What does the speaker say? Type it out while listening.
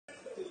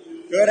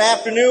Good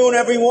afternoon,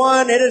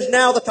 everyone. It is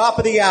now the top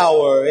of the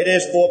hour. It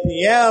is 4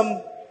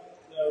 p.m.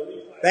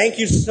 Thank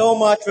you so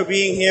much for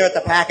being here at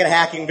the Packet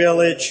Hacking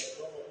Village.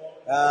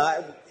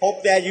 I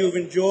hope that you've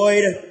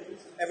enjoyed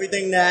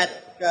everything that,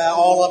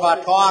 all of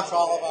our talks,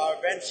 all of our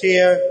events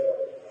here.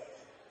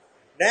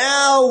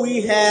 Now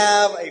we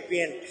have a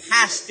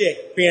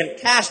fantastic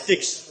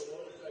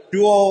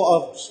duo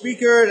of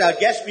speakers,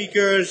 guest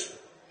speakers.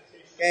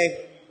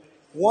 Okay.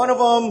 One of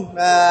them,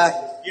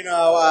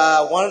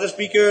 one of the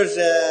speakers,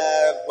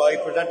 he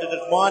presented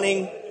this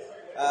morning,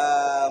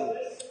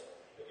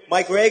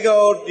 Mike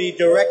Raggo, the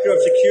Director of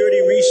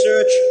Security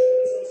Research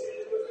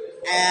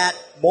at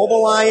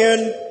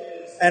MobileIron,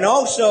 and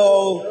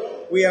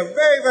also we are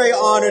very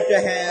honored to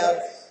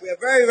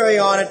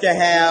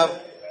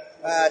have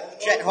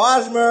Chet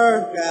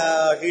Hosmer.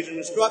 He's an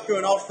instructor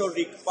and also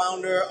the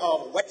founder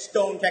of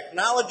WetStone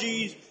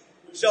Technologies.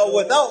 So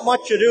without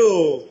much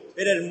ado,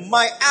 it is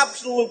my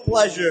absolute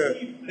pleasure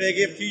to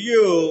give to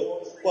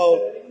you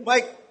both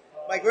Mike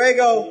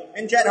Raggo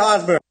and Chet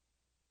Hosmer.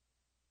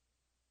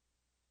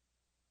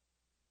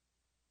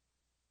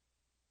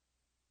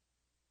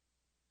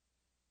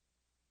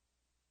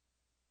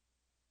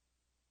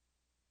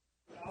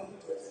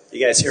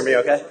 You guys hear me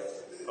okay?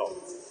 Cool.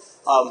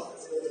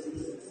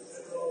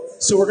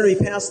 So we're going to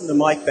be passing the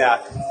mic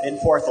back and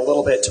forth a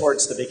little bit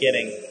towards the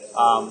beginning,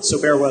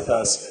 so bear with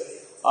us.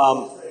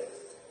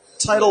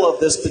 Title of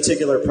this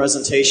particular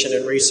presentation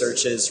and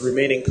research is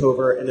Remaining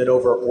Covert in an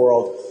Overt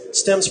World.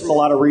 Stems from a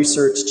lot of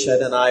research Chet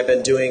and I have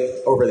been doing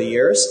over the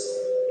years,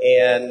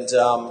 and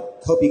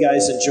hope you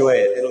guys enjoy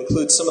it. It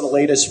includes some of the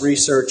latest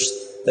research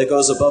that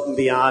goes above and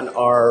beyond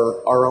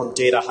our own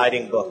data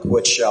hiding book,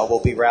 which we'll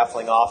be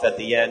raffling off at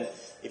the end.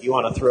 If you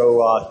want to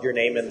throw your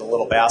name in the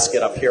little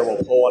basket up here,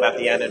 we'll pull one at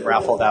the end and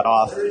raffle that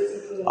off.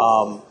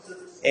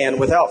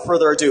 And without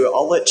further ado,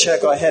 I'll let Chet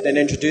go ahead and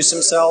introduce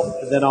himself,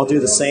 and then I'll do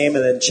the same,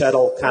 and then Chet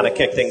will kind of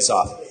kick things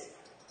off.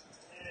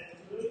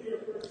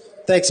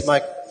 Thanks,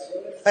 Mike.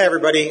 Hi,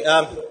 everybody.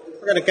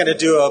 We're going to kind of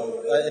do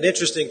an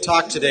interesting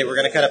talk today. We're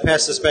going to kind of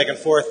pass this back and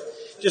forth.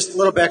 Just a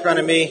little background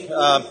on me.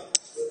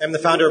 I'm the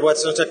founder of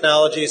WetStone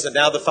Technologies and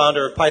now the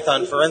founder of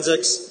Python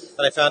Forensics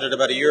that I founded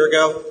about a year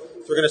ago.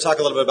 So we're going to talk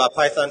a little bit about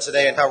Python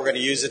today and how we're going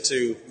to use it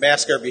to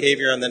mask our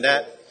behavior on the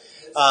net.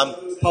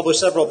 Published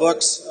several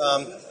books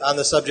on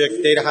the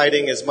subject, data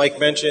hiding, as Mike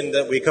mentioned,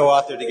 that we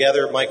co-authored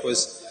together. Mike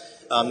was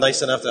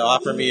nice enough to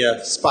offer me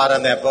a spot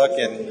on that book,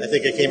 and I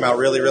think it came out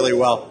really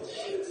well.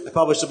 I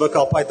published a book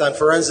called Python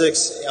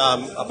Forensics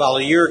about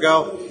a year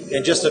ago,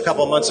 and just a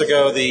couple months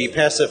ago, the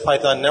Passive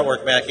Python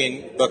Network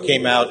Hacking book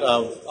came out,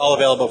 all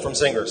available from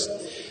Syngress.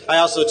 I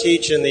also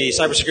teach in the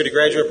Cybersecurity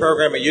Graduate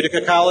program at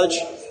Utica College,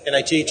 and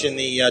I teach in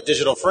the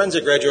Digital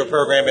Forensic Graduate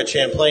program at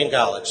Champlain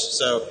College.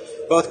 So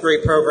both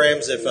great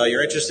programs. If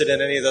you're interested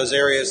in any of those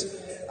areas,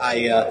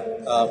 I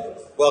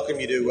welcome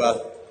you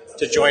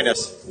to join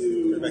us.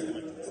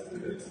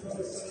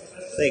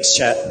 Thanks,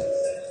 Chet.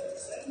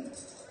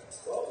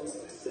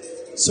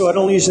 So I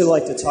don't usually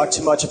like to talk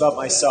too much about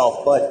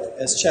myself, but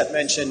as Chet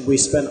mentioned, we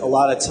spent a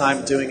lot of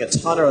time doing a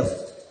ton of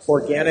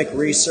organic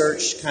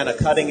research, kind of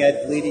cutting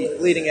edge,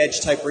 leading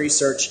edge type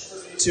research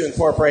to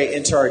incorporate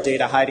into our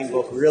data hiding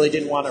book. We really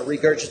didn't want to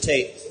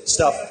regurgitate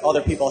stuff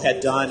other people had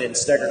done in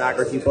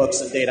steganography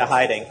books and data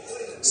hiding.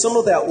 Some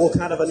of that we'll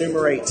kind of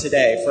enumerate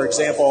today. For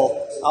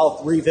example,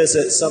 I'll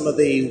revisit some of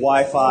the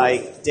Wi-Fi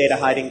data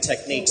hiding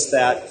techniques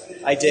that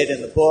I did in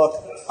the book,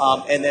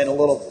 and then a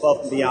little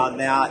above and beyond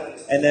that,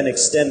 and then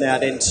extend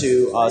that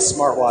into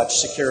smartwatch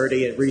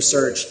security and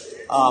research,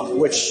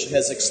 which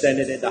has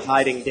extended into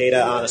hiding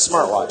data on a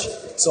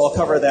smartwatch. So I'll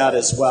cover that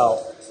as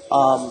well.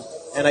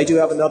 And I do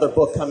have another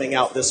book coming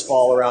out this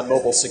fall around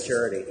mobile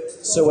security.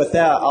 So with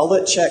that, I'll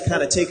let Chet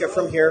kind of take it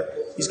from here.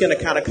 He's going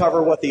to kind of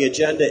cover what the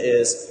agenda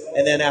is,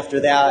 and then after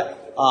that,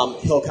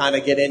 he'll kind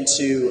of get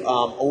into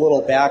a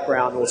little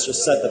background. We'll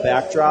just set the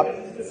backdrop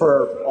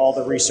for all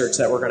the research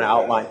that we're going to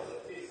outline.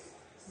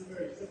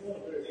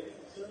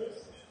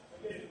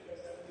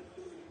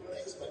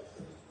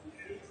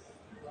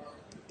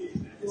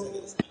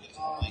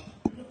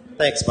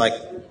 Thanks, Mike.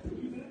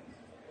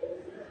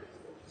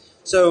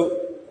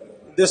 So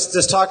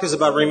this talk is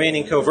about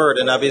remaining covert,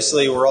 and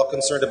obviously we're all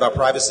concerned about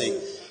privacy.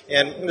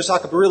 And I'm going to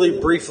talk really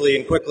briefly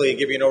and quickly and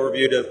give you an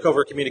overview to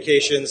covert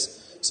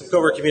communications, some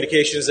covert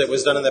communications that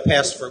was done in the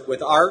past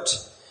with art,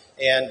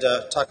 and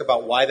talk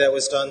about why that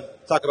was done,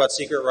 talk about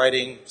secret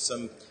writing,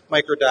 some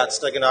microdot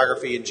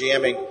steganography and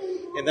jamming,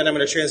 and then I'm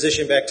going to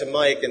transition back to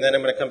Mike, and then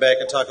I'm going to come back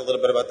and talk a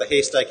little bit about the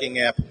haystaking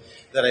app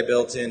that I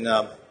built in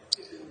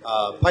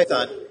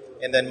Python,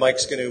 and then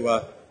Mike's going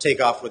to take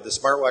off with the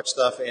smartwatch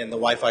stuff and the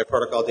Wi-Fi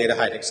protocol data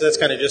hiding. So that's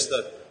kind of just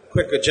the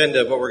quick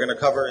agenda of what we're going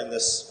to cover in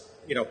this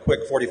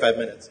quick 45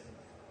 minutes.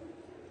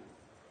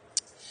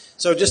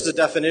 So just a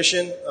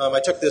definition, I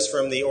took this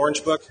from the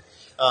Orange Book.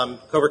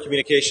 Covert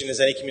communication is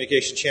any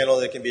communication channel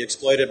that can be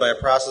exploited by a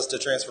process to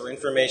transfer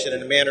information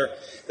in a manner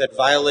that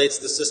violates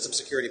the system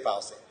security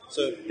policy.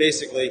 So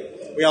basically,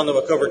 we all know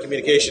what covert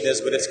communication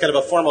is, but it's kind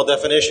of a formal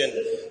definition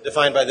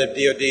defined by the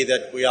DoD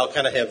that we all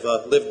kind of have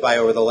lived by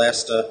over the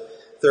last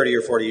 30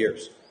 or 40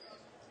 years.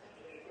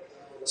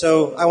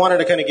 So I wanted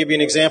to kind of give you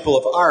an example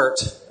of art.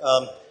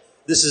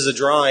 This is a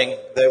drawing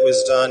that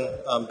was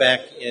done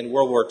back in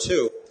World War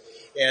II.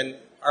 And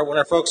when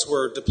our folks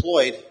were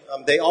deployed,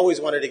 they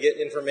always wanted to get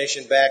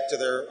information back to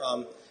their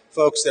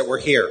folks that were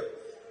here.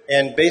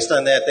 And based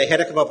on that, they had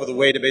to come up with a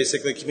way to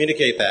basically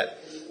communicate that.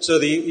 So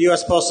the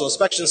U.S. Postal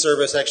Inspection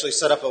Service actually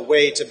set up a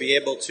way to be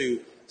able to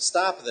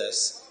stop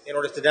this in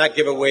order to not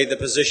give away the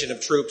position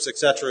of troops,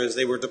 etc., as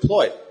they were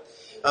deployed.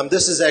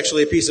 This is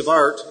actually a piece of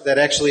art that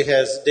actually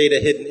has data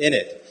hidden in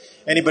it.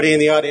 Anybody in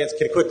the audience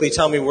can quickly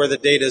tell me where the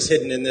data is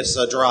hidden in this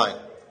drawing?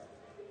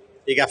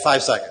 You got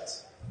 5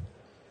 seconds.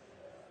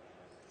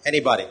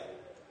 Anybody?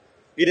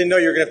 You didn't know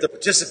you were going to have to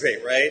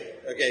participate, right?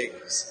 Okay.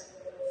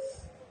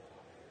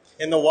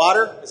 In the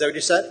water? Is that what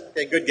you said?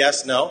 Okay, good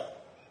guess. No.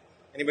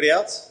 Anybody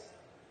else?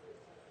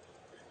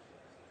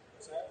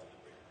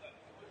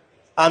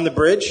 On the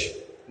bridge?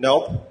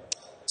 Nope.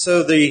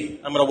 So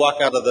I'm going to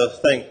walk out of the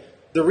thing.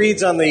 The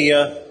reeds on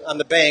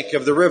the bank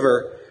of the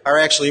river are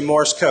actually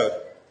Morse code.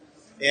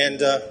 And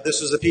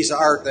this was a piece of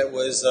art that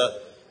was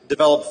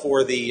developed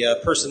for the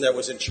person that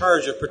was in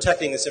charge of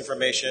protecting this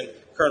information,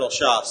 Colonel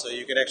Shaw. So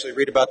you can actually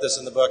read about this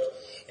in the book.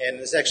 And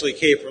this actually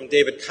came from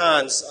David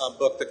Kahn's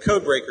book, The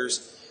Code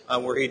Breakers,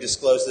 where he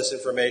disclosed this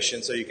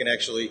information so you can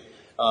actually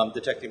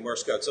detect the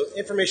Morse code. So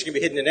information can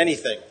be hidden in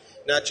anything,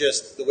 not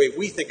just the way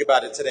we think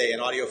about it today in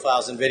audio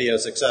files and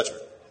videos, etc.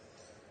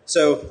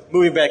 So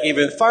moving back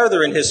even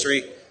farther in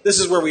history, this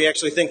is where we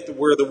actually think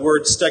where the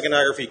word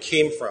steganography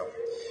came from.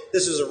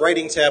 This is a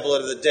writing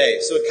tablet of the day.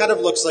 So it kind of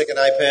looks like an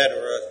iPad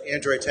or an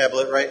Android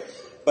tablet, right?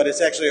 But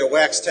it's actually a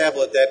wax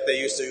tablet that they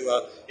used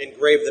to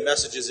engrave the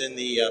messages in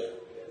the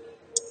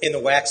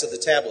wax of the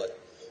tablet.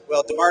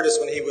 Well, Demardus,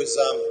 when he was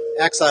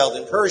exiled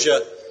in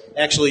Persia,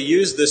 actually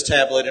used this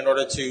tablet in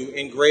order to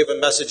engrave a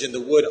message in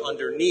the wood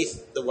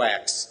underneath the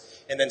wax,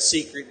 and then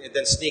sneak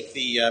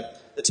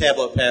the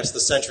tablet past the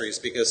centuries,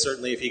 because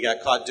certainly if he got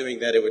caught doing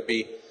that, it would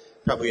be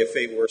probably a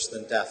fate worse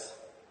than death.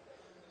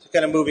 So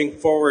kind of moving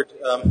forward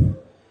a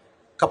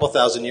couple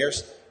thousand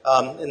years.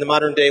 In the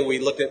modern day, we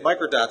looked at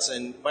microdots,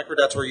 and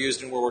microdots were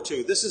used in World War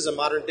II. This is a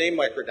modern day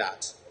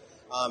microdot.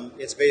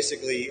 It's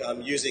basically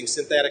using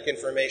synthetic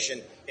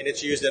information, and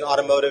it's used in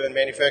automotive and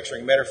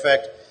manufacturing. Matter of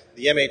fact,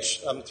 the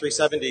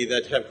MH370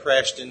 that have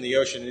crashed in the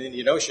ocean, in the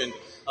Indian Ocean,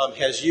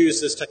 has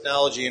used this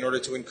technology in order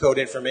to encode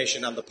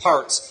information on the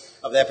parts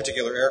of that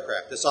particular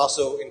aircraft. This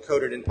also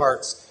encoded in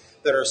parts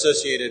that are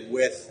associated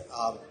with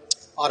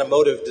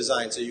automotive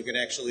design, so you can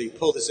actually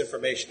pull this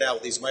information out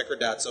with these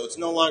microdots. So it's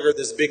no longer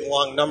this big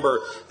long number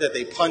that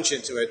they punch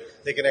into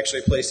it. They can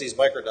actually place these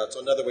microdots,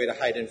 so another way to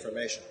hide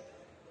information.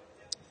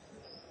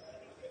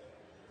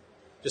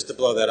 Just to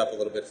blow that up a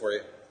little bit for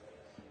you.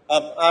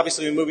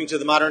 Obviously, moving to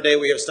the modern day,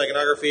 we have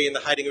steganography and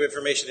the hiding of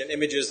information in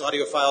images,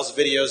 audio files,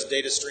 videos,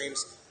 data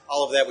streams,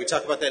 all of that. We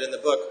talk about that in the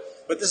book.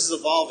 But this is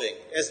evolving.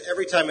 As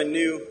every time a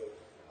new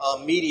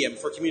medium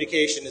for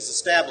communication is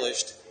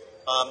established,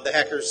 the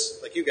hackers,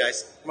 like you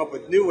guys, come up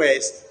with new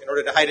ways in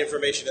order to hide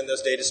information in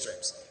those data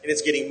streams. And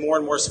it's getting more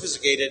and more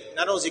sophisticated.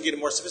 Not only is it getting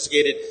more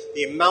sophisticated,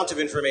 the amount of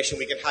information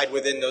we can hide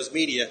within those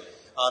media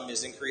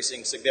is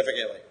increasing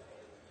significantly.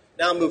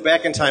 Now I'll move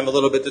back in time a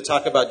little bit to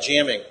talk about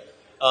jamming.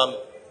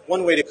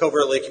 One way to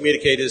covertly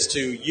communicate is to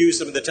use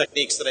some of the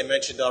techniques that I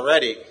mentioned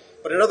already.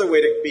 But another way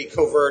to be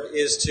covert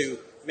is to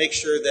make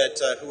sure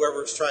that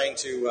whoever's trying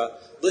to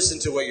listen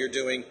to what you're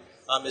doing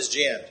is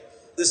jammed.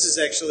 This is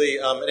actually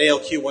an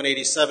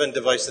ALQ-187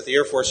 device that the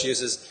Air Force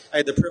uses. I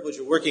had the privilege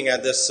of working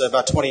on this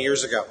about 20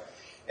 years ago.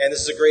 And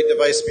this is a great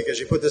device because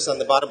you put this on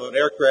the bottom of an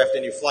aircraft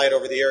and you fly it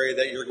over the area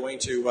that you're going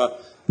to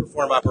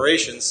perform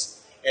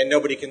operations, and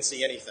nobody can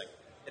see anything.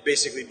 It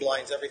basically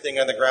blinds everything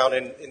on the ground,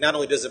 and not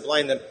only does it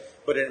blind them,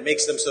 but it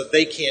makes them so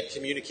they can't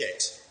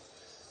communicate.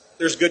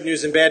 There's good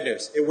news and bad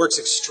news. It works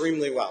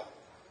extremely well.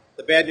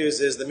 The bad news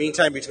is the mean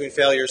time between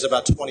failures is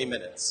about 20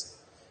 minutes.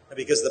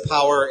 Because the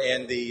power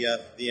and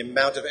the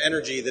amount of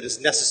energy that is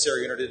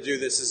necessary in order to do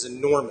this is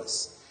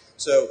enormous.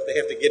 So they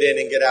have to get in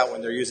and get out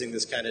when they're using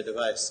this kind of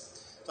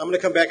device. So I'm going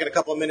to come back in a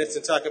couple of minutes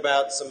and talk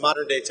about some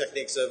modern day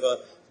techniques of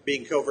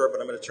being covert,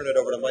 but I'm going to turn it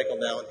over to Michael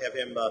now and have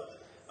him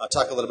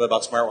talk a little bit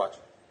about smartwatch.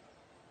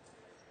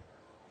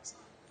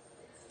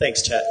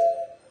 Thanks, Chet.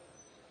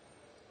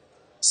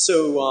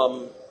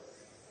 So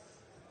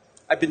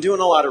I've been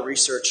doing a lot of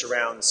research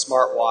around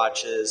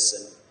smartwatches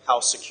and how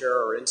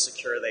secure or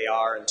insecure they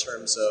are in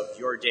terms of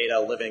your data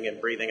living and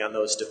breathing on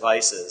those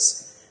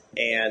devices.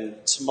 And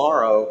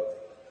tomorrow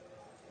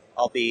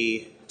I'll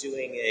be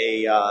doing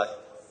a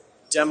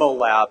demo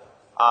lab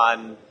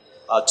on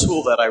a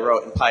tool that I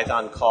wrote in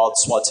Python called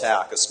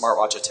SWATAC, a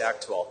smartwatch attack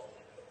tool.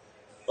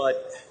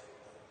 But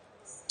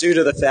due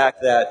to the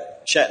fact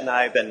that Chet and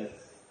I have been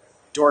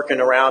dorking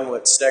around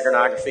with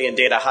steganography and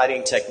data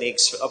hiding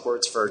techniques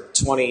upwards for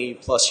 20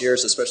 plus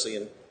years, especially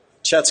in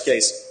Chet's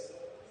case,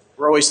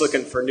 we're always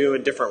looking for new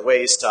and different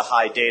ways to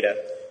hide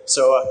data.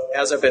 So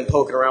as I've been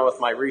poking around with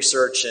my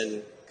research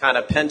and kind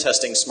of pen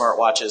testing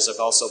smartwatches, I've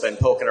also been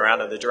poking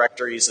around in the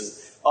directories and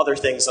other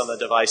things on the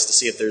device to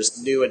see if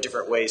there's new and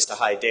different ways to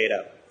hide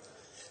data.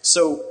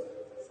 So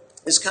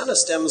this kind of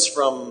stems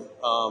from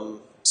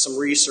some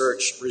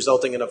research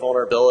resulting in a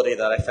vulnerability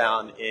that I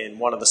found in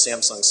one of the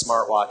Samsung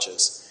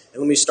smartwatches.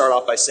 And let me start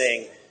off by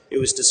saying it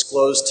was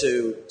disclosed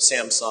to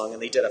Samsung,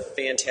 and they did a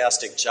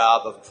fantastic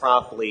job of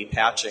promptly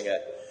patching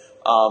it.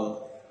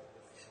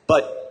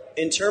 But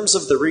in terms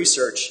of the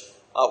research,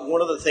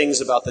 one of the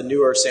things about the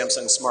newer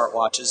Samsung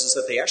smartwatches is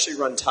that they actually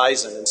run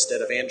Tizen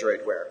instead of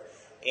Android Wear.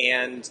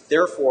 And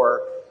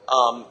therefore,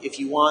 if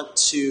you want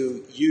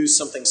to use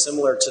something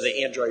similar to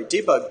the Android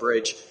debug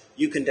bridge,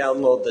 you can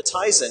download the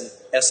Tizen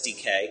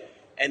SDK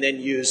and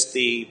then use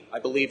the, I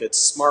believe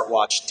it's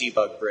smartwatch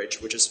debug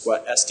bridge, which is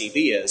what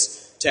SDV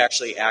is, to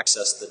actually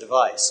access the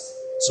device.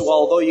 So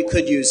although you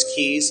could use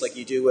keys like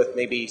you do with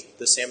maybe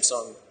the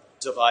Samsung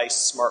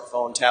device,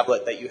 smartphone,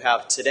 tablet that you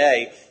have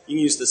today, you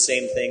can use the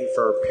same thing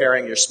for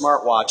pairing your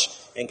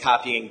smartwatch and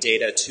copying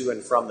data to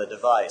and from the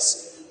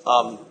device.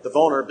 The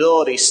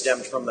vulnerability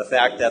stemmed from the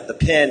fact that the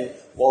PIN,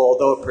 well,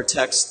 although it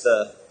protects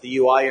the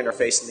UI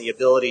interface and the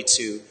ability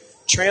to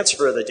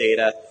transfer the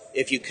data,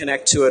 if you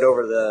connect to it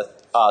over the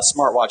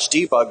smartwatch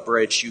debug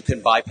bridge, you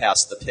can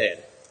bypass the PIN.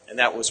 And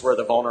that was where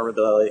the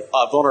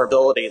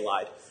vulnerability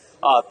lied.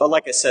 But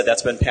like I said,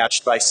 that's been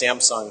patched by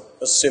Samsung,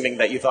 assuming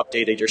that you've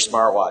updated your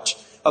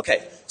smartwatch.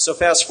 Okay, so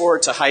fast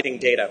forward to hiding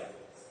data.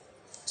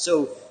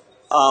 So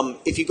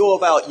if you go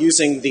about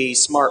using the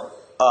smartwatch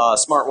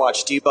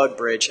debug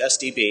bridge,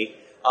 SDB,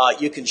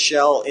 you can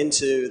shell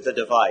into the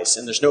device,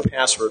 and there's no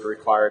password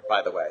required,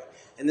 by the way.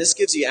 And this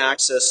gives you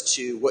access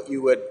to what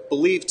you would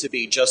believe to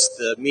be just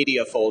the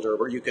media folder,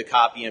 where you could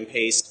copy and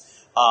paste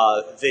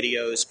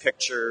videos,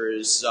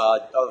 pictures,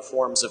 other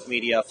forms of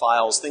media,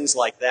 files, things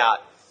like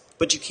that.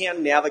 But you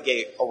can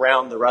navigate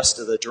around the rest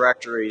of the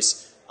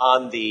directories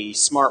on the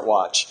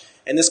smartwatch.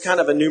 And this kind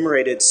of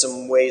enumerated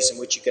some ways in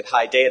which you could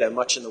hide data,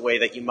 much in the way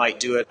that you might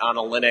do it on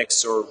a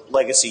Linux or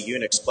legacy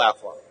Unix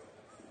platform.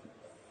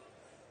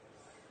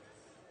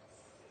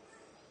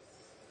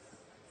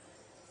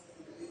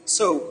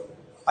 So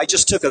I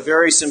just took a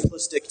very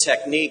simplistic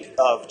technique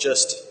of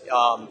just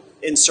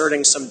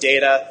inserting some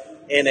data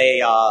in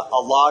a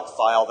log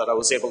file that I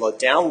was able to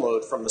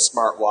download from the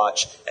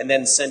smartwatch and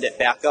then send it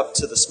back up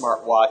to the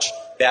smartwatch,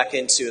 back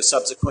into a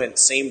subsequent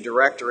same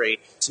directory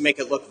to make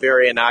it look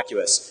very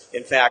innocuous.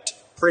 In fact,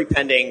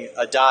 prepending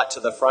a dot to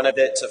the front of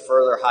it to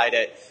further hide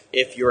it,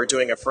 if you were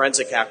doing a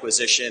forensic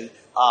acquisition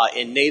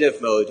in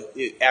native mode,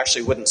 it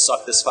actually wouldn't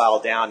suck this file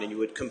down and you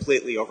would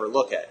completely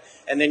overlook it.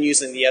 And then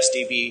using the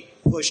SDB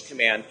push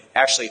command,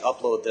 actually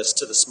upload this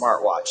to the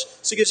smartwatch.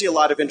 So it gives you a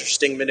lot of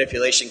interesting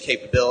manipulation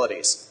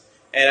capabilities.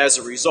 And as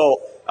a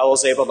result, I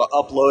was able to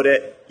upload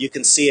it. You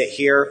can see it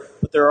here,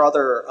 but there are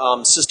other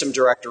system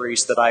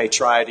directories that I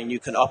tried, and you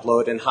can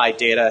upload and hide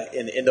data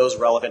in those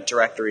relevant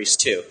directories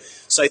too.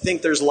 So I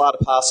think there's a lot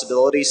of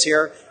possibilities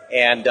here,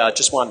 and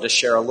just wanted to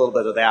share a little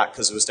bit of that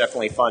because it was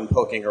definitely fun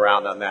poking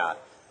around on that.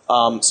 So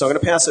I'm going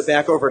to pass it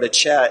back over to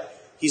Chet.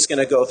 He's going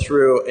to go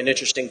through an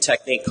interesting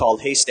technique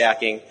called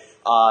haystacking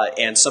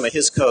and some of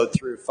his code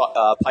through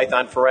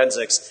Python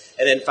forensics.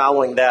 And then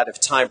following that, if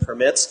time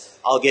permits,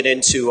 I'll get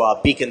into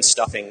beacon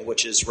stuffing,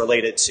 which is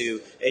related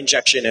to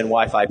injection in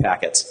Wi-Fi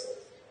packets.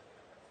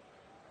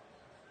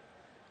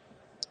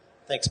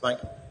 Thanks, Mike.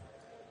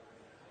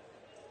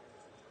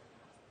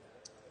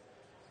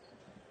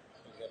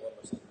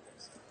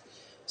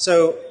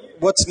 So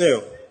what's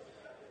new?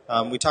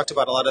 We talked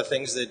about a lot of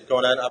things that are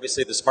going on.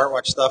 Obviously, the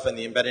smartwatch stuff and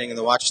the embedding in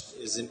the watch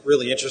is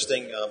really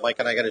interesting. Mike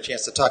and I got a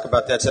chance to talk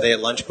about that today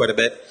at lunch quite a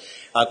bit.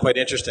 Quite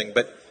interesting.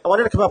 But I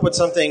wanted to come up with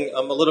something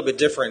a little bit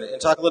different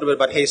and talk a little bit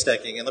about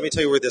haystacking. And let me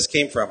tell you where this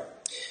came from.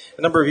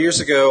 A number of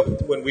years ago,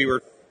 when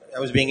I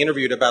was being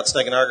interviewed about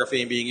steganography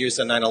and being used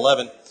on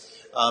 9/11,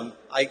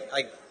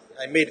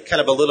 I made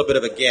kind of a little bit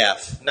of a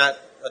gaffe, not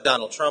a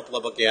Donald Trump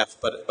level gaffe,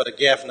 but a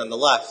gaffe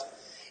nonetheless.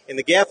 And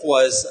the gaffe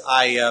was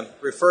I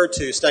referred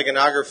to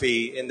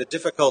steganography in the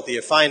difficulty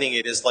of finding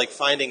it as like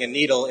finding a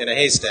needle in a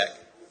haystack.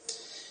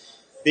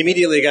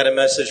 Immediately got a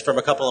message from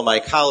a couple of my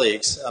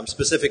colleagues,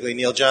 specifically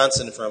Neil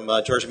Johnson from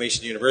George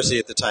Mason University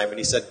at the time, and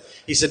he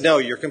said, no,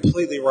 you're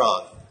completely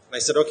wrong. And I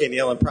said, okay,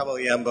 Neil, I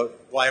probably am,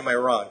 but why am I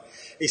wrong?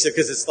 He said,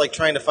 because it's like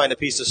trying to find a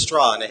piece of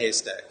straw in a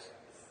haystack.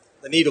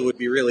 The needle would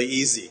be really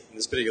easy in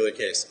this particular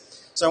case.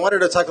 So I wanted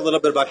to talk a little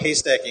bit about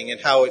haystacking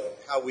and how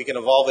we can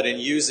evolve it and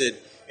use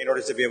it in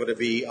order to be able to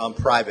be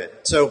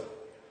private. So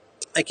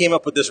I came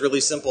up with this really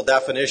simple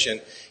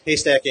definition.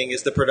 Haystacking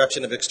is the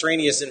production of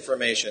extraneous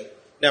information,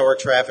 network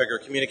traffic or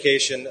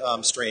communication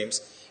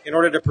streams, in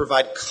order to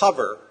provide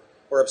cover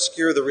or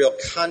obscure the real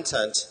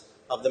content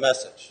of the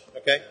message.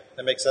 Okay?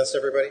 That makes sense to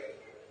everybody?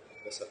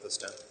 Let's set this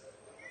down.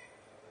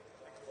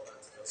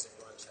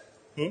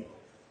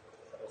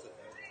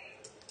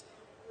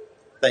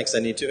 Thanks, I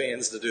need 2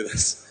 hands to do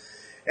this.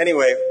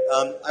 Anyway,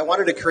 I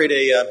wanted to create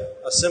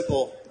a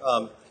simple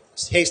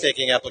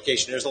haystacking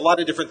application. There's a lot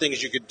of different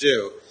things you could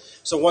do.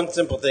 So one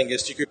simple thing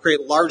is you could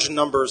create large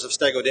numbers of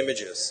stegoed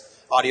images,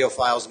 audio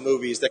files,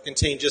 movies that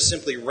contain just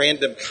simply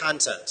random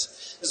content.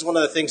 This is one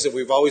of the things that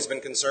we've always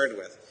been concerned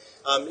with.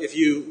 If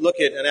you look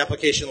at an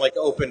application like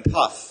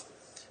OpenPuff,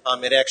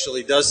 it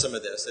actually does some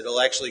of this.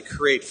 It'll actually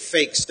create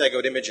fake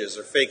stegoed images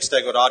or fake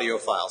stegoed audio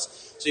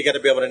files. So you got to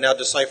be able to now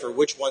decipher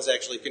which ones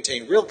actually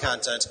contain real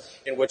content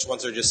and which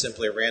ones are just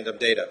simply random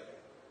data.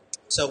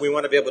 So we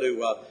want to be able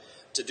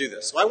to do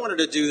this. So I wanted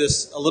to do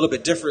this a little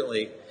bit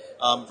differently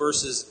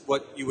versus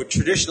what you would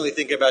traditionally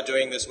think about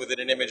doing this within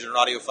an image or an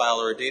audio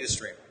file or a data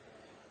stream.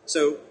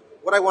 So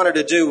what I wanted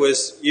to do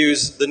was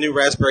use the new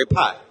Raspberry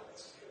Pi.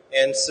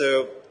 And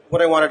so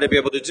what I wanted to be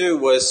able to do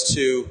was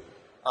to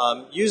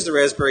use the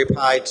Raspberry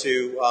Pi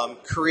to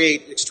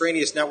create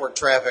extraneous network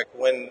traffic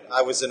when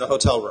I was in a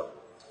hotel room,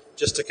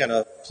 just to kind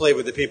of play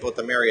with the people at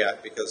the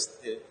Marriott because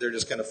they're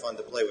just kind of fun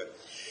to play with.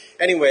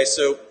 Anyway,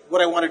 so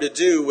what I wanted to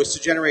do was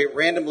to generate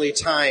randomly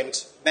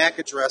timed MAC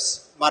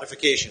address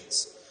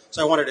modifications.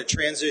 So I wanted to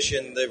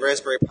transition the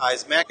Raspberry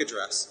Pi's MAC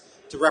address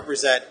to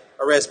represent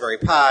a Raspberry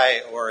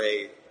Pi or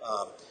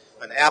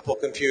an Apple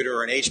computer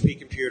or an HP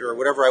computer or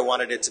whatever I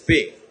wanted it to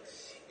be.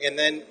 And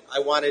then I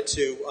wanted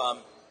to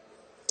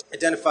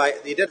identify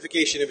the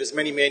identification of as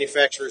many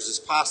manufacturers as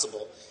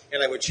possible,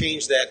 and I would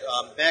change that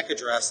MAC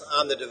address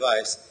on the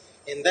device,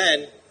 and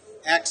then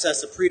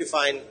access a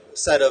predefined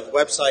set of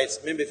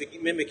websites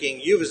mimicking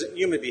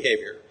human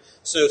behavior.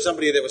 So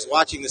somebody that was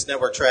watching this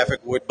network traffic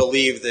would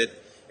believe that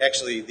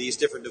actually these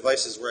different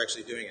devices were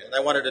actually doing it. And I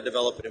wanted to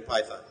develop it in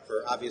Python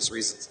for obvious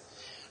reasons.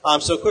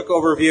 So quick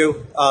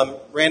overview,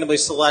 randomly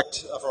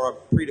select from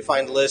a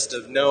predefined list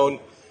of known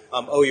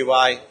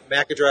OUI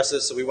MAC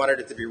addresses, so we wanted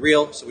it to be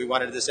real, so we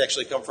wanted this to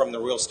actually come from the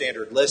real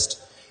standard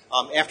list.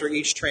 After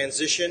each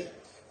transition,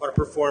 I want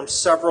to perform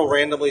several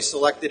randomly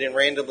selected and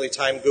randomly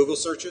timed Google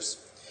searches,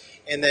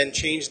 and then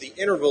change the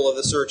interval of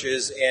the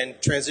searches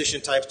and transition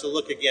times to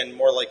look, again,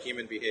 more like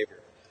human behavior.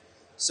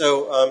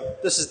 So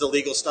this is the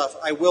legal stuff.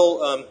 I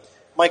will,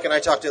 Mike and I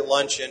talked at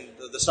lunch, and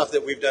the stuff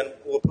that we've done,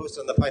 we'll post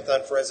on the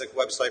Python Forensic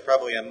website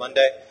probably on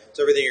Monday.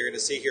 So everything you're going to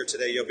see here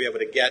today, you'll be able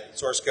to get,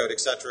 source code,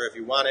 etc., if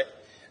you want it.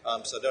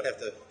 So don't have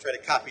to try to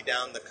copy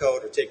down the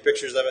code or take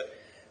pictures of it.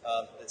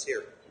 It's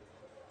here.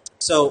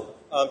 So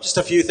just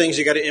a few things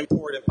you got to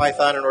import in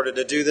Python in order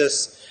to do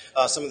this.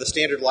 Some of the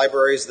standard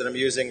libraries that I'm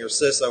using are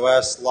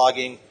sys,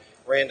 logging,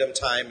 random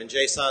time, and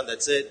JSON.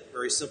 That's it.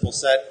 Very simple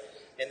set.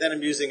 And then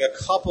I'm using a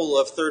couple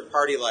of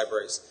third-party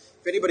libraries.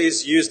 If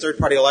anybody's used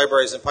third-party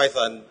libraries in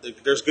Python,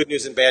 there's good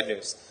news and bad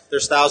news.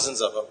 There's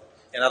thousands of them.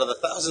 And out of the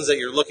thousands that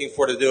you're looking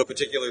for to do a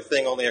particular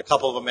thing, only a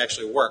couple of them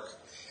actually work.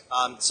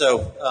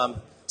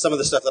 Some of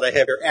the stuff that I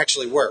have here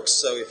actually works,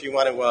 so if you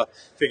want to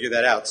figure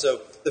that out. So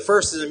the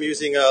first is I'm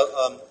using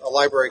a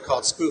library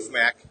called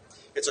SpoofMac.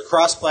 It's a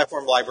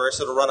cross-platform library,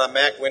 so it'll run on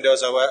Mac,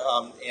 Windows,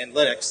 and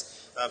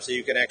Linux, so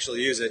you can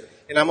actually use it.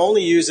 And I'm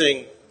only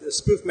using,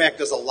 SpoofMac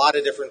does a lot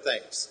of different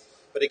things.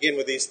 But again,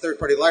 with these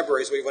third-party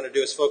libraries, what you want to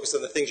do is focus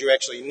on the things you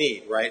actually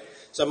need, right?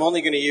 So I'm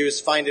only going to use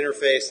find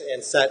interface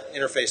and set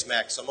interface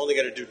Mac. So I'm only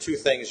going to do two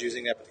things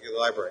using that particular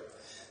library.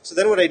 So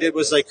then what I did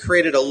was I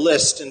created a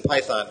list in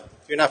Python.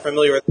 If you're not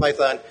familiar with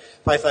Python,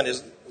 Python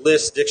is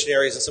lists,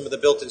 dictionaries, and some of the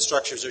built-in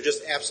structures are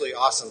just absolutely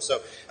awesome.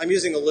 So I'm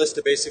using a list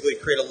to basically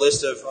create a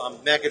list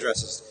of MAC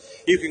addresses.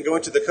 You can go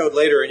into the code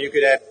later and you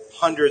could add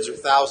hundreds or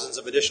thousands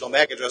of additional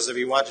MAC addresses if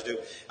you wanted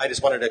to. I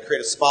just wanted to create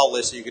a small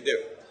list so you could do.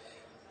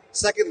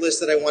 Second list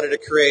that I wanted to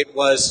create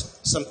was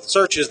some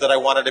searches that I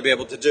wanted to be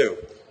able to do.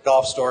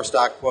 Golf store,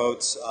 stock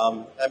quotes,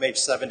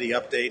 MH70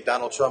 update,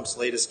 Donald Trump's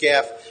latest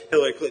gaffe,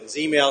 Hillary Clinton's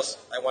emails.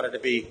 I wanted to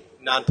be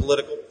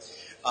non-political.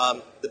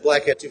 The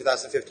Black Hat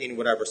 2015,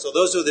 whatever. So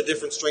those are the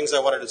different strings I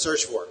wanted to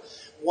search for.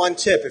 One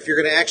tip, if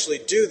you're going to actually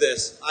do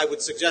this, I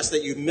would suggest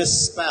that you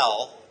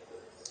misspell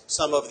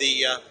some of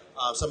the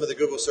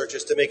Google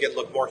searches to make it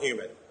look more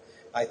human.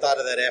 I thought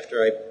of that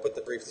after I put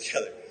the brief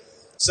together.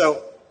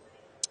 So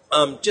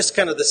just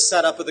kind of the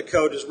setup of the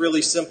code is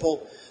really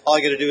simple. All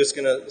I got to do is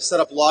going to set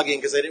up logging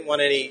because I didn't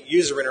want any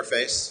user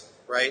interface,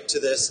 right, to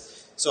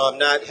this. So I'm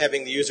not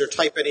having the user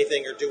type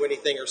anything or do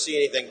anything or see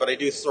anything, but I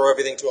do throw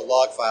everything to a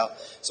log file.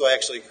 So I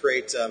actually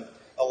create a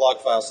log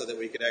file so that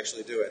we can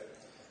actually do it.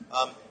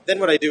 Then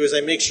what I do is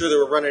I make sure that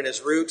we're running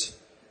as root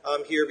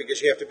here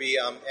because you have to be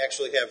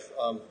actually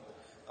have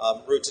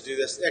root to do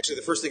this. Actually,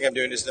 the first thing I'm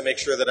doing is to make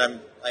sure that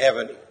I have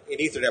an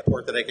Ethernet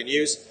port that I can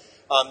use.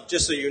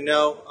 Just so you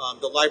know,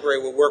 the library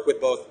will work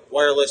with both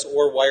wireless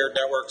or wired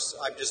networks.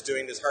 I'm just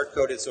doing this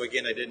hard-coded, so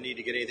again, I didn't need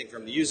to get anything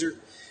from the user.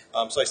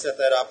 So I set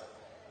that up.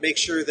 Make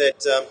sure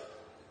that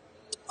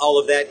all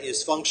of that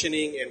is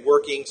functioning and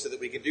working so that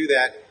we can do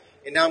that.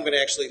 And now I'm going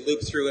to actually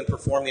loop through and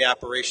perform the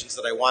operations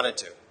that I wanted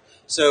to.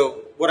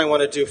 So what I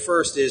want to do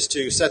first is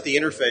to set the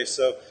interface.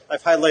 So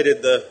I've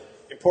highlighted the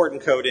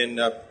important code in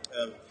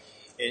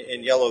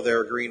yellow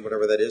there, or green,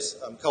 whatever that is.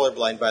 I'm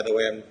colorblind, by the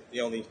way. I'm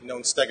the only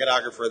known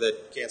steganographer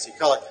that can't see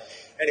color.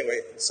 Anyway,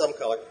 some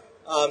color.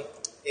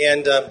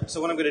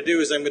 So what I'm going to do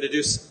is I'm going to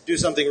do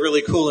something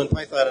really cool in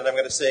Python, and I'm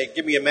going to say,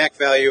 give me a MAC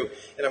value,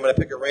 and I'm going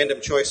to pick a random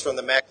choice from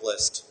the MAC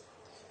list.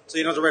 So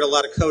you don't have to write a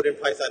lot of code in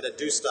Python to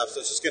do stuff, so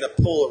it's just going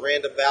to pull a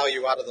random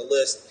value out of the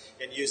list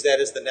and use that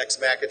as the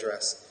next MAC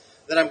address.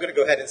 Then I'm going to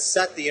go ahead and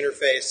set the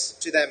interface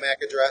to that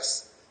MAC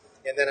address,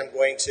 and then I'm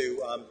going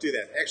to do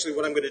that. Actually,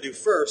 what I'm going to do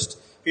first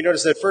if you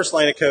notice that first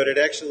line of code, it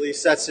actually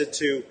sets it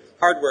to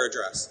hardware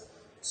address.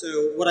 So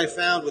what I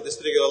found with this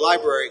particular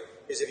library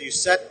is if you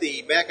set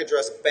the MAC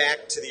address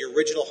back to the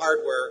original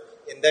hardware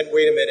and then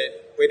wait a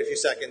minute, wait a few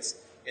seconds,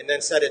 and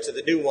then set it to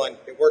the new one,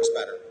 it works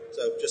better.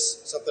 So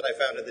just something I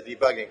found in the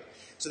debugging.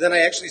 So then I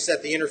actually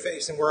set the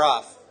interface and we're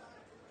off.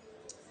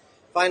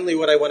 Finally,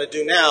 what I want to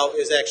do now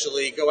is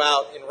actually go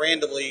out and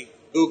randomly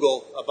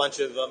Google a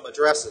bunch of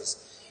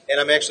addresses. And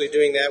I'm actually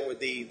doing that with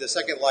the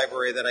second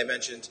library that I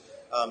mentioned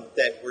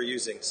that we're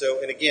using.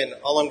 So, and again,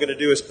 all I'm going to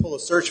do is pull a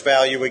search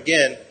value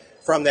again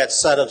from that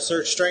set of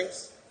search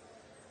strings.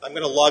 I'm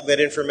going to log that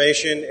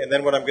information, and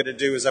then what I'm going to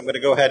do is I'm going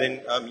to go ahead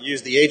and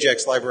use the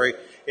Ajax library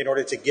in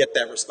order to get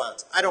that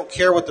response. I don't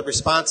care what the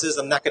response is.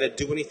 I'm not going to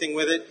do anything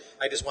with it.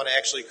 I just want to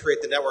actually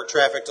create the network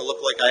traffic to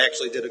look like I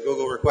actually did a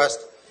Google request.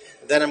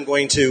 Then I'm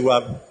going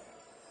to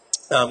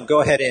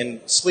go ahead and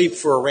sleep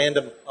for a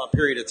random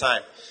period of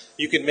time.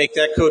 You can make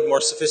that code more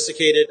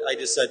sophisticated. I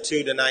just said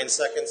 2 to 9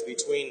 seconds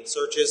between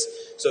searches,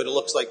 so it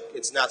looks like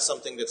it's not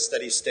something that's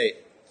steady state.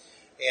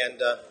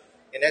 And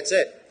that's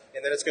it.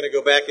 And then it's going to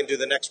go back and do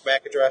the next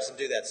MAC address and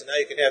do that. So now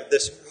you can have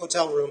this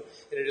hotel room,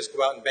 and you just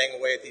go out and bang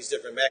away at these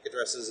different MAC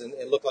addresses and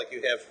look like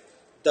you have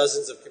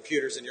dozens of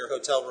computers in your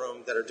hotel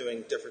room that are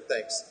doing different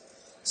things.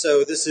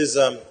 So this is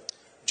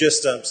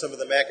just some of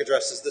the MAC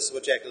addresses. This is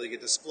what you actually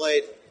get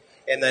displayed.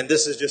 And then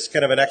this is just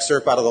kind of an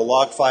excerpt out of the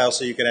log file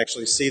so you can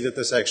actually see that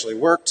this actually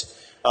worked,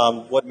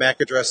 what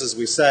MAC addresses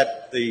we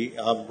set, the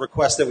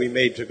request that we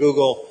made to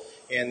Google,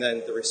 and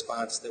then the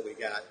response that we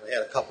got. We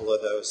had a couple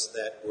of those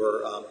that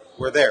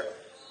were there.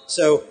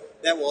 So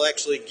that will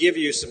actually give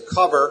you some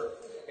cover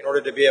in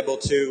order to be able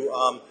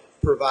to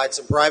provide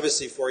some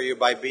privacy for you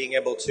by being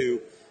able to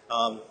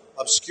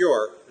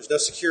obscure. There's no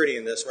security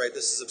in this, right?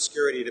 This is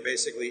obscurity to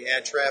basically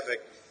add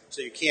traffic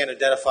so you can't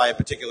identify a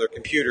particular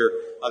computer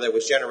that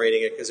was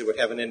generating it because it would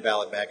have an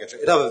invalid MAC address.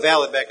 It would have a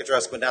valid MAC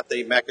address, but not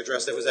the MAC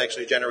address that was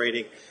actually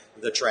generating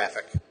the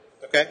traffic.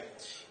 Okay?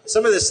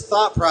 Some of this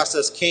thought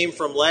process came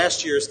from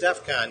last year's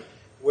DEF CON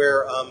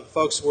where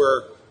folks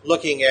were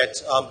looking at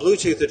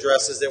Bluetooth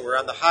addresses that were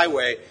on the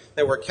highway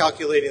that were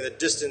calculating the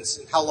distance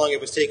and how long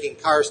it was taking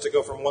cars to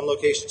go from one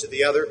location to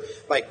the other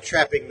by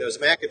trapping those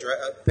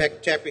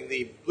tapping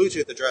the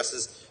Bluetooth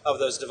addresses of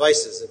those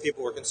devices. And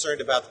people were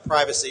concerned about the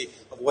privacy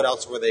of what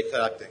else were they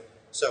collecting.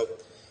 So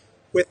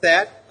with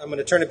that, I'm going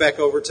to turn it back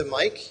over to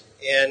Mike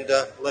and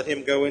let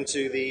him go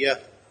into the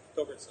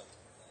Covert stuff.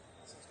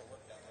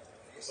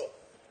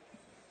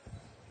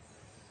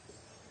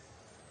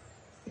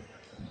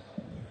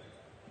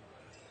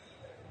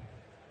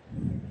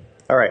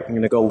 All right, I'm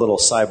going to go a little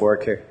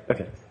cyborg here.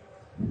 Okay.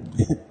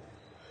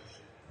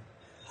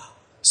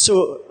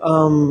 So,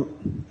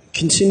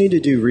 continue to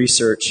do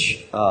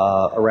research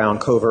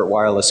around covert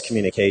wireless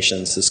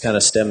communications. This kind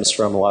of stems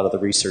from a lot of the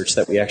research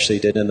that we actually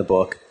did in the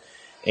book.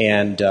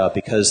 And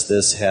because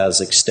this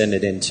has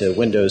extended into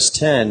Windows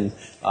 10,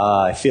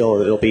 I feel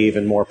it'll be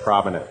even more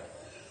prominent.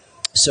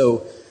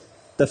 So,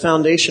 the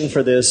foundation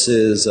for this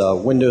is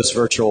Windows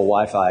Virtual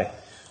Wi-Fi.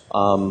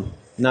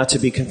 Not to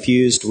be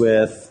confused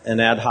with an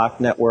ad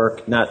hoc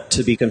network, not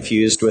to be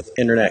confused with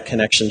internet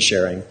connection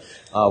sharing.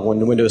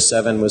 When Windows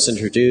 7 was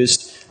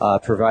introduced,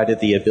 provided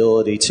the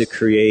ability to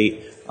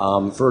create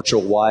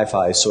virtual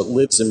Wi-Fi, so it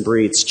lives and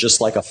breathes just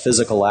like a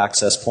physical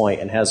access point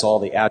and has all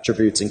the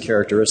attributes and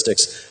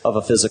characteristics of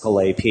a physical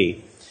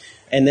AP.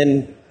 And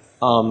then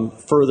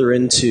further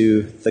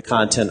into the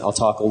content, I'll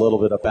talk a little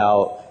bit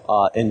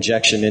about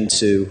injection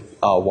into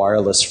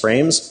wireless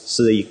frames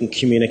so that you can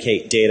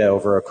communicate data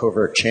over a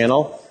covert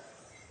channel,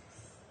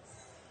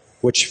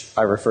 which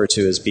I refer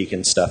to as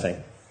beacon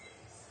stuffing.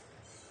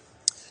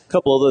 A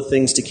couple other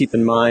things to keep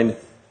in mind.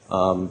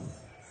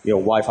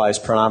 Wi-Fi is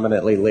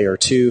predominantly layer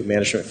 2,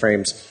 management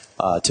frames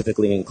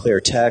typically in clear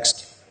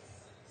text,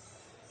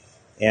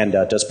 and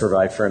does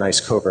provide for a nice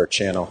covert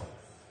channel.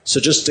 So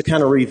just to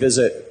kind of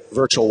revisit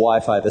virtual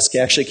Wi-Fi, this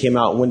actually came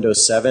out in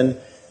Windows 7.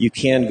 You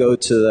can go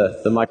to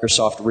the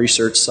Microsoft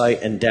research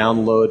site and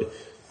download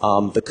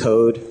the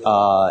code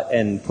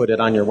and put it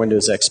on your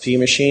Windows XP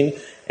machine.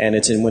 And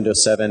it's in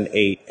Windows 7,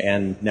 8,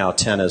 and now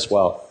 10 as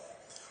well.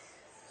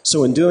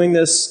 So in doing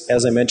this,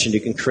 as I mentioned, you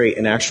can create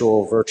an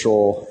actual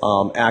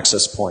virtual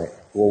access point.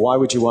 Well, why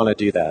would you want to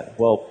do that?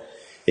 Well,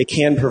 it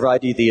can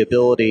provide you the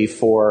ability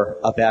for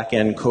a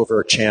back-end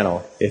covert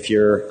channel. If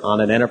you're on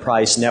an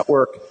enterprise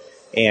network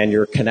and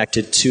you're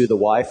connected to the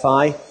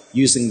Wi-Fi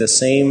using the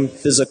same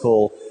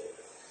physical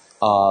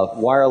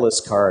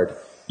wireless card,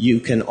 you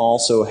can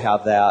also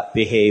have that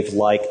behave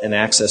like an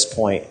access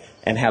point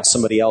and have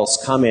somebody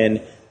else come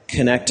in,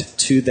 connect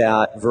to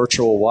that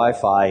virtual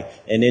Wi-Fi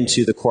and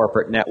into the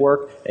corporate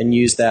network and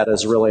use that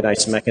as a really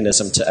nice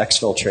mechanism to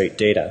exfiltrate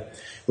data.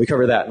 We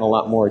cover that in a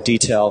lot more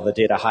detail in the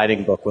data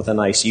hiding book with a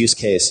nice use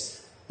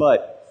case.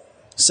 But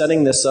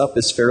setting this up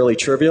is fairly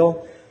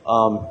trivial.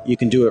 You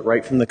can do it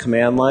right from the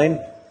command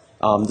line.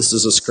 This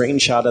is a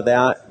screenshot of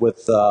that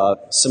with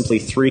simply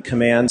 3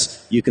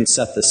 commands. You can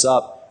set this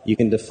up. You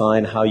can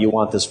define how you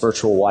want this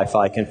virtual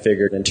Wi-Fi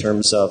configured in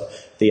terms of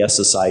the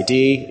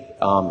SSID,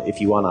 if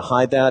you want to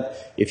hide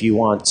that, if you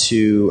want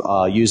to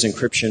use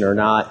encryption or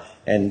not,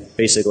 and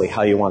basically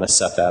how you want to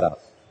set that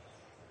up.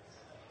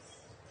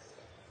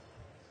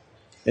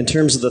 In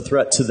terms of the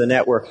threat to the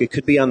network, it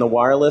could be on the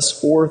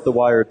wireless or the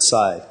wired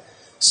side.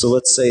 So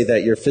let's say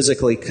that you're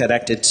physically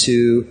connected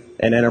to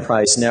an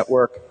enterprise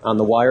network on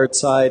the wired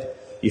side.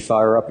 You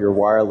fire up your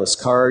wireless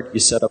card, you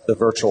set up the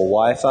virtual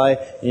Wi-Fi,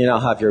 and you now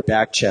have your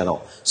back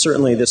channel.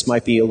 Certainly this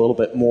might be a little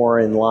bit more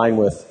in line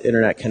with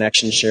internet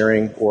connection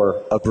sharing,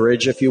 or a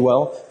bridge, if you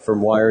will,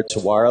 from wired to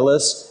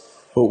wireless.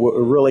 But what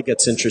really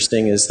gets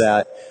interesting is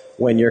that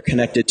when you're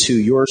connected to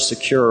your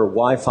secure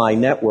Wi-Fi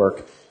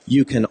network,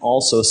 you can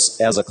also,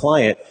 as a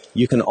client,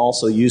 you can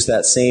also use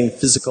that same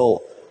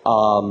physical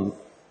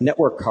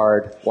network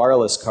card,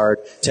 wireless card,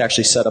 to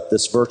actually set up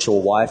this virtual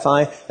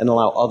Wi-Fi and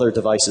allow other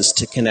devices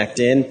to connect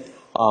in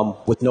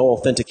with no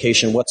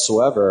authentication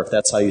whatsoever, if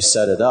that's how you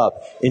set it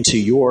up, into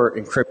your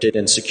encrypted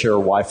and secure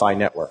Wi-Fi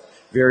network.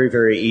 Very,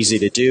 very easy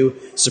to do.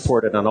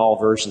 Supported on all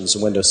versions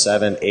of Windows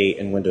 7, 8,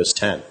 and Windows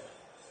 10.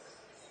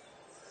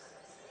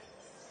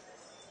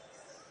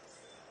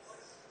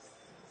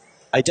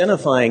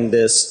 Identifying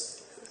this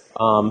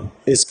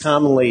is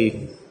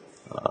commonly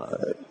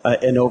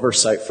an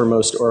oversight for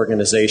most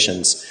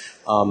organizations.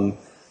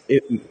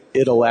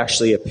 It'll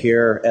actually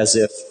appear as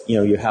if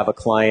you have a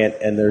client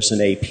and there's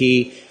an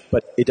AP,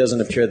 but it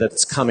doesn't appear that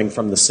it's coming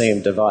from the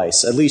same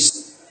device, at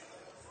least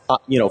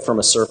from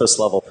a surface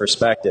level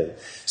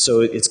perspective.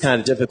 So it's kind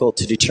of difficult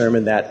to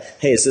determine that,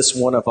 hey, is this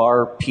one of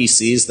our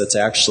PCs that's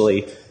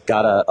actually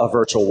got a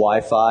virtual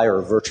Wi-Fi or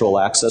a virtual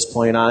access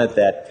point on it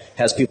that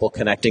has people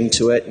connecting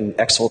to it and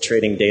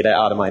exfiltrating data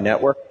out of my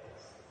network?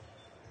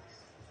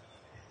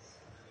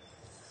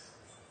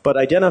 But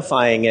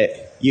identifying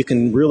it, you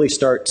can really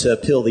start to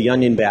peel the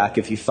onion back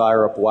if you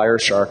fire up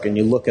Wireshark and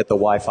you look at the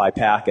Wi-Fi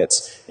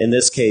packets. In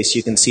this case,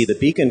 you can see the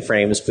beacon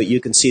frames, but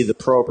you can see the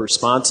probe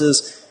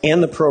responses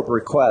and the probe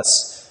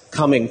requests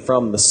coming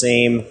from the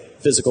same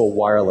physical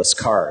wireless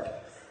card.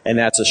 And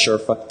that's a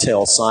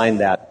sure-tail sign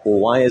that, well,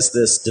 why is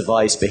this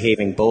device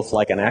behaving both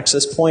like an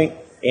access point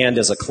and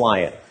as a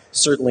client?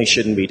 Certainly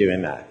shouldn't be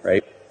doing that,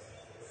 right?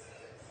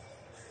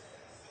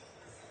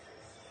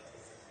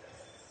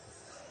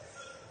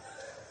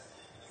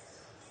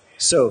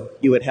 So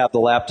you would have the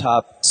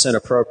laptop send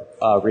a probe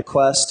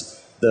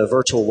request, the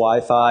virtual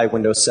Wi-Fi,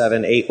 Windows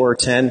 7, 8, or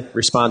 10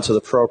 respond to the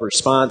probe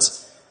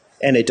response,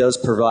 and it does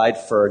provide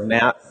for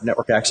NAT,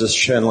 network access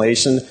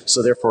translation,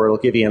 so therefore it'll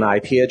give you an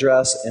IP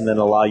address and then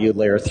allow you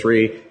layer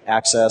 3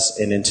 access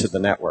and into the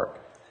network.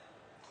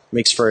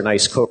 Makes for a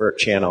nice covert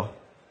channel.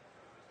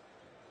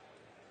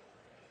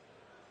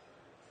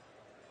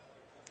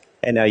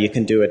 And now you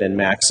can do it in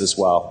Macs as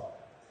well.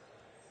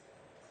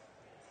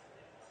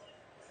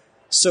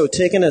 So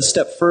taking a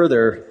step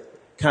further,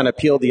 kind of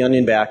peeled the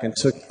onion back and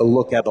took a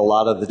look at a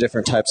lot of the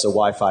different types of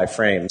Wi-Fi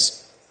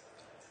frames.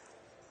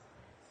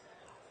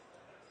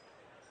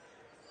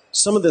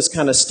 Some of this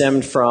kind of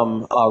stemmed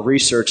from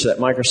research that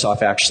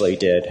Microsoft actually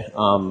did,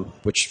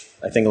 which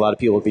I think a lot of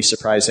people would be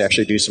surprised to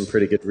actually do some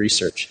pretty good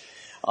research.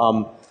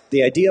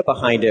 The idea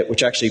behind it,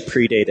 which actually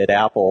predated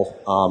Apple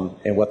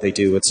and what they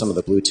do with some of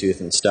the Bluetooth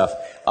and stuff,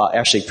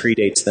 actually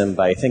predates them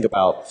by I think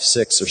about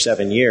 6 or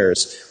 7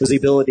 years, was the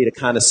ability to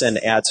kind of send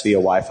ads via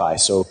Wi-Fi.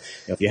 So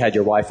if you had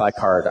your Wi-Fi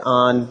card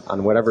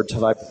on whatever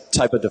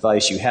type of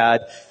device you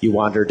had, you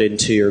wandered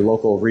into your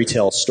local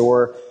retail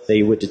store,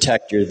 they would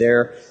detect you're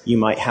there. You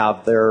might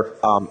have their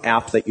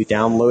app that you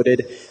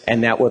downloaded,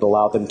 and that would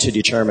allow them to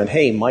determine,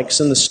 hey,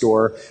 Mike's in the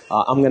store,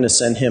 I'm going to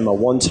send him a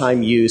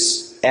one-time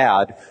use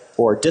ad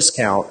or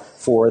discount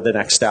for the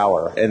next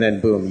hour. And then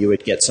boom, you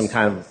would get some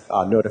kind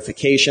of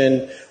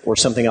notification or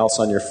something else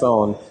on your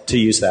phone to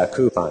use that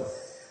coupon.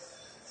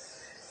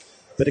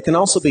 But it can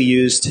also be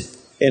used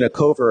in a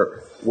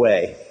covert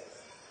way.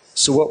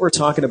 So what we're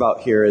talking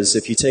about here is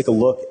if you take a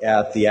look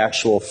at the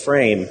actual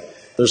frame,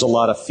 there's a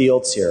lot of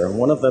fields here. And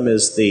one of them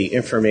is the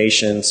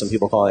information, some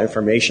people call it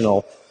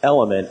informational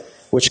element,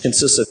 which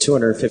consists of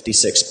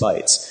 256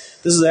 bytes.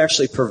 This is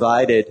actually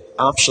provided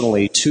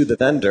optionally to the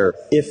vendor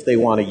if they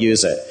want to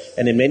use it.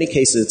 And in many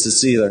cases,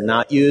 it's either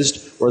not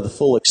used or the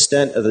full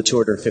extent of the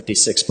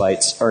 256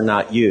 bytes are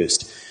not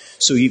used.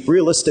 So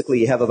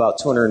realistically, you have about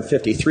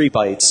 253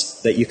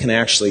 bytes that you can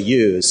actually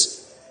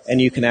use,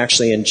 and you can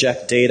actually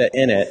inject data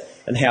in it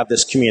and have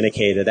this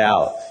communicated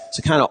out.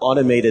 So kind of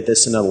automated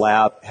this in a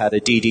lab, had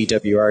a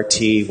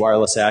DDWRT,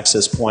 wireless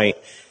access point,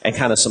 and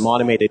kind of some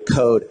automated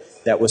code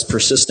that was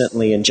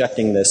persistently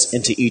injecting this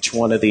into each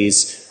one of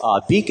these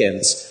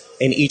beacons,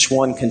 and each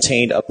one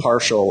contained a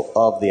partial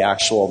of the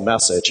actual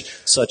message,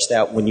 such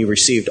that when you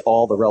received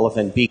all the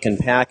relevant beacon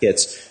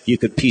packets, you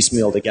could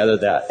piecemeal together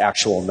that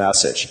actual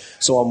message.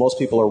 So while most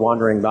people are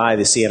wandering by,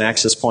 they see an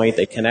access point,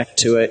 they connect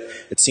to it,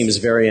 it seems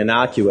very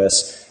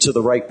innocuous. To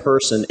the right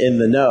person in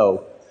the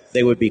know,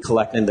 they would be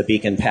collecting the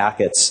beacon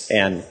packets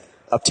and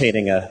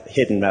obtaining a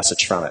hidden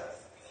message from it.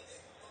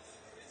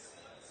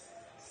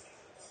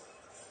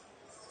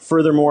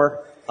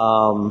 Furthermore,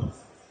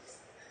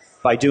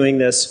 by doing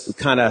this, we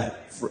kind of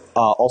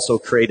also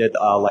created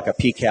like a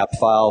PCAP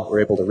file.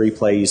 We're able to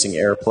replay using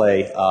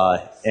AirPlay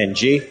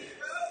NG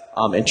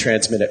and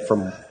transmit it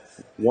from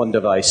one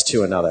device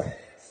to another.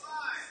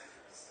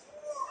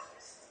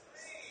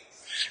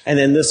 And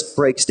then this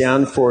breaks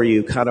down for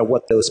you kind of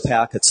what those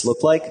packets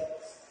look like.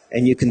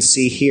 And you can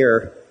see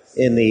here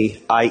in the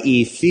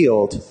IE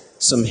field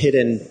some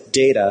hidden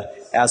data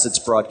as it's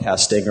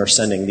broadcasting or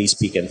sending these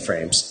beacon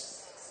frames.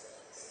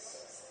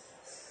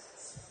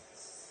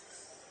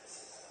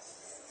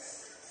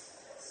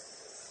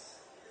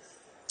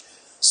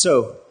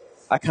 So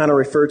I kind of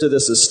refer to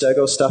this as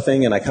stego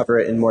stuffing, and I cover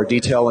it in more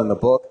detail in the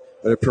book,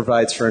 but it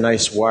provides for a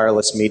nice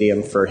wireless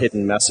medium for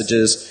hidden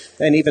messages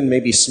and even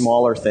maybe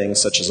smaller things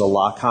such as a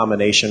lock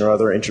combination or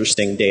other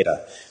interesting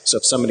data. So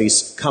if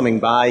somebody's coming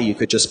by, you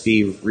could just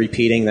be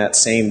repeating that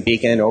same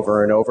beacon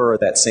over and over, or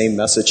that same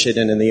message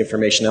hidden in the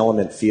information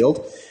element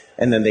field,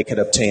 and then they could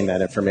obtain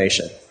that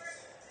information.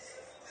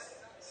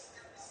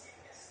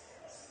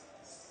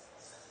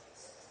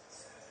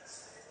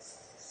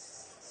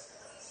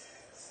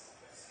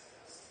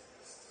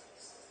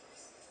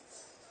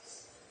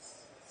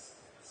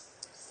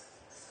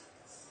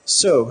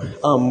 So,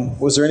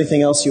 was there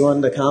anything else you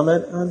wanted to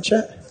comment on,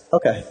 Chet?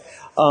 Okay.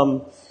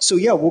 So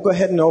yeah, we'll go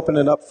ahead and open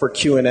it up for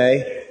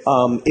Q&A.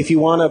 If you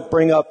want to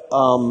bring up,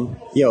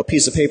 a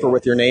piece of paper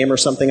with your name or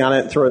something on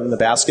it and throw it in the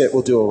basket,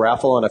 we'll do a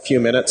raffle in a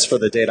few minutes for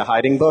the data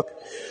hiding book.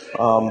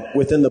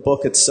 Within the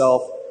book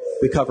itself,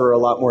 we cover a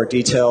lot more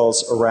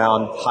details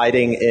around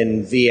hiding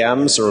in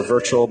VMs or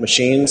virtual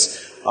machines,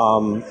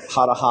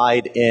 how to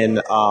hide in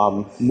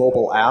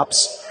mobile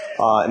apps,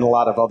 and a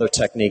lot of other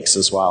techniques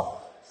as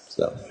well.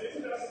 So.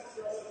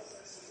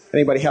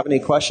 Anybody have any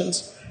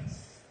questions?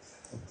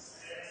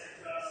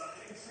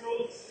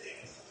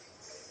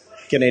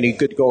 Get any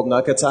good gold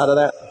nuggets out of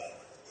that?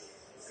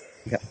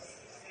 Okay.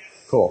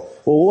 Cool.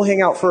 Well, we'll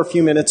hang out for a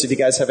few minutes if you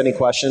guys have any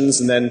questions,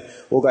 and then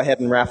we'll go ahead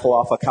and raffle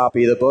off a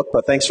copy of the book.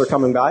 But thanks for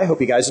coming by. Hope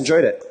you guys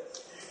enjoyed it.